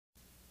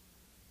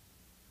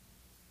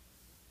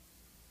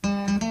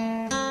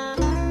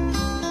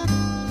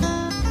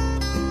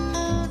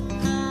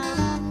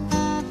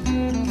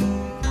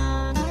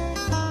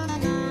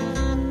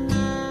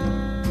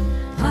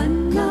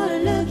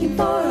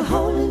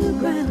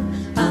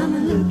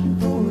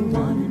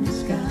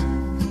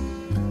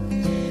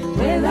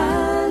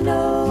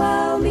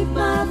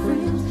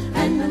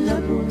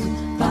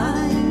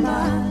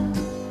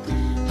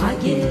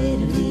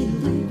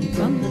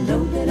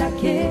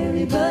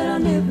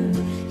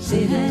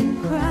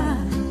cry.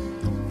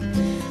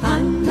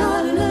 I'm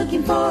not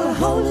looking for a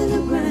hole in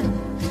the ground,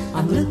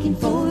 I'm looking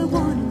for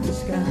one in the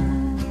sky.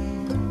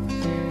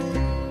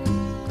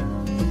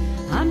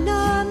 I'm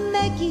not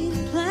making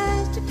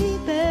plans to be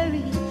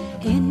buried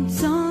in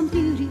some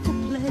beautiful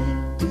place.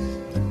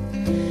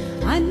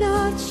 I'm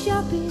not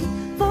shopping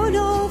for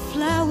no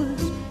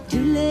flowers to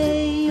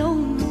lay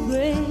on the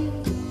grave.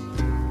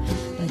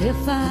 But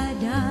if I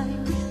die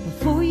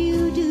before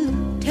you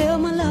do, tell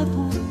my loved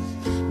ones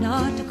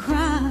not to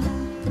cry.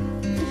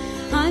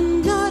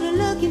 I'm not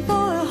looking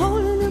for a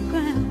hole in the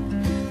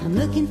ground, I'm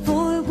looking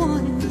for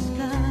one in the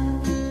sky.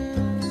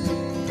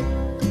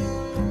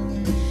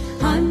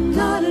 I'm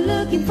not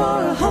looking for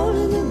a hole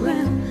in the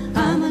ground,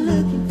 I'm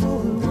looking for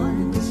one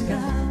in the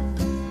sky.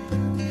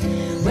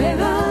 Where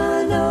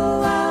I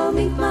know I'll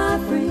meet my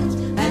friends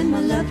and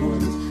my loved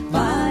ones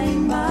by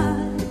and by.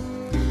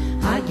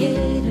 I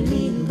get a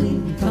little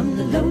weary from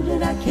the load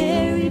that I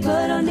carry,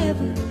 but I'll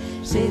never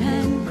sit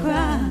and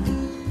cry.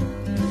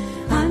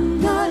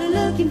 I'm not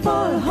looking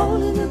for a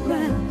hole in the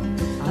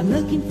ground, I'm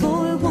looking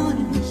for one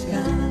in the sky.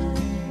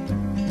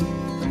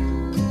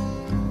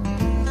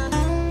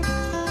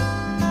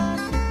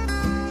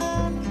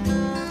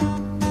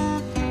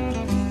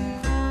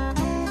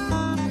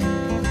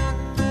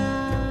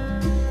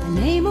 A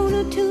name on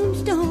a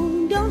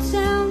tombstone don't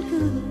sound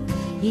good,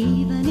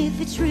 even if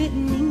it's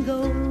written in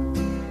gold.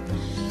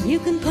 You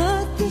can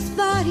put this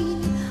body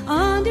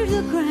under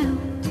the ground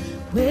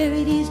where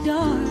it is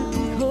dark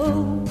and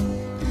cold,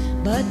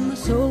 but my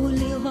soul will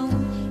live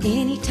on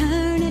in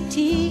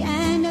eternity,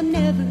 and I'm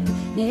never,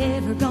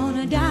 never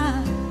gonna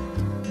die.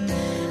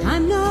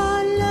 I'm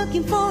not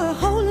looking for a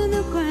hole in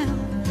the ground,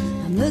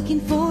 I'm looking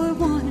for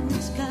one in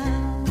the sky.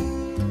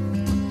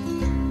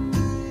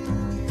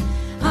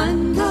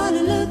 I'm not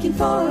looking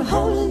for a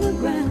hole in the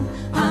ground,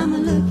 I'm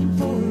looking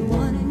for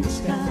one in the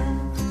sky.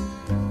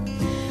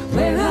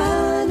 Where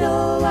I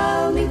know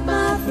I'll meet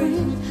my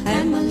friends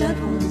and my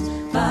loved ones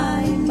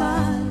by and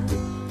by.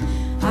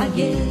 I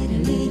get a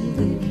little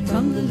weary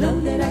from the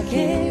load that I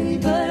carry,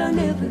 but I'll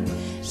never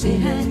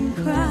sit and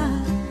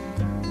cry.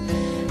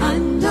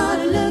 I'm not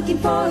looking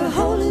for a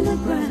hole in the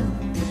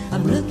ground,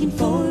 I'm looking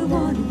for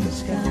one in the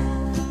sky.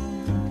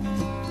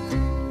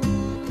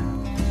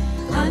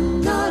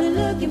 I'm not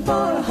looking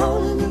for a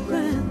hole in the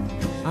ground,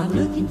 I'm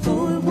looking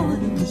for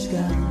one in the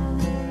sky.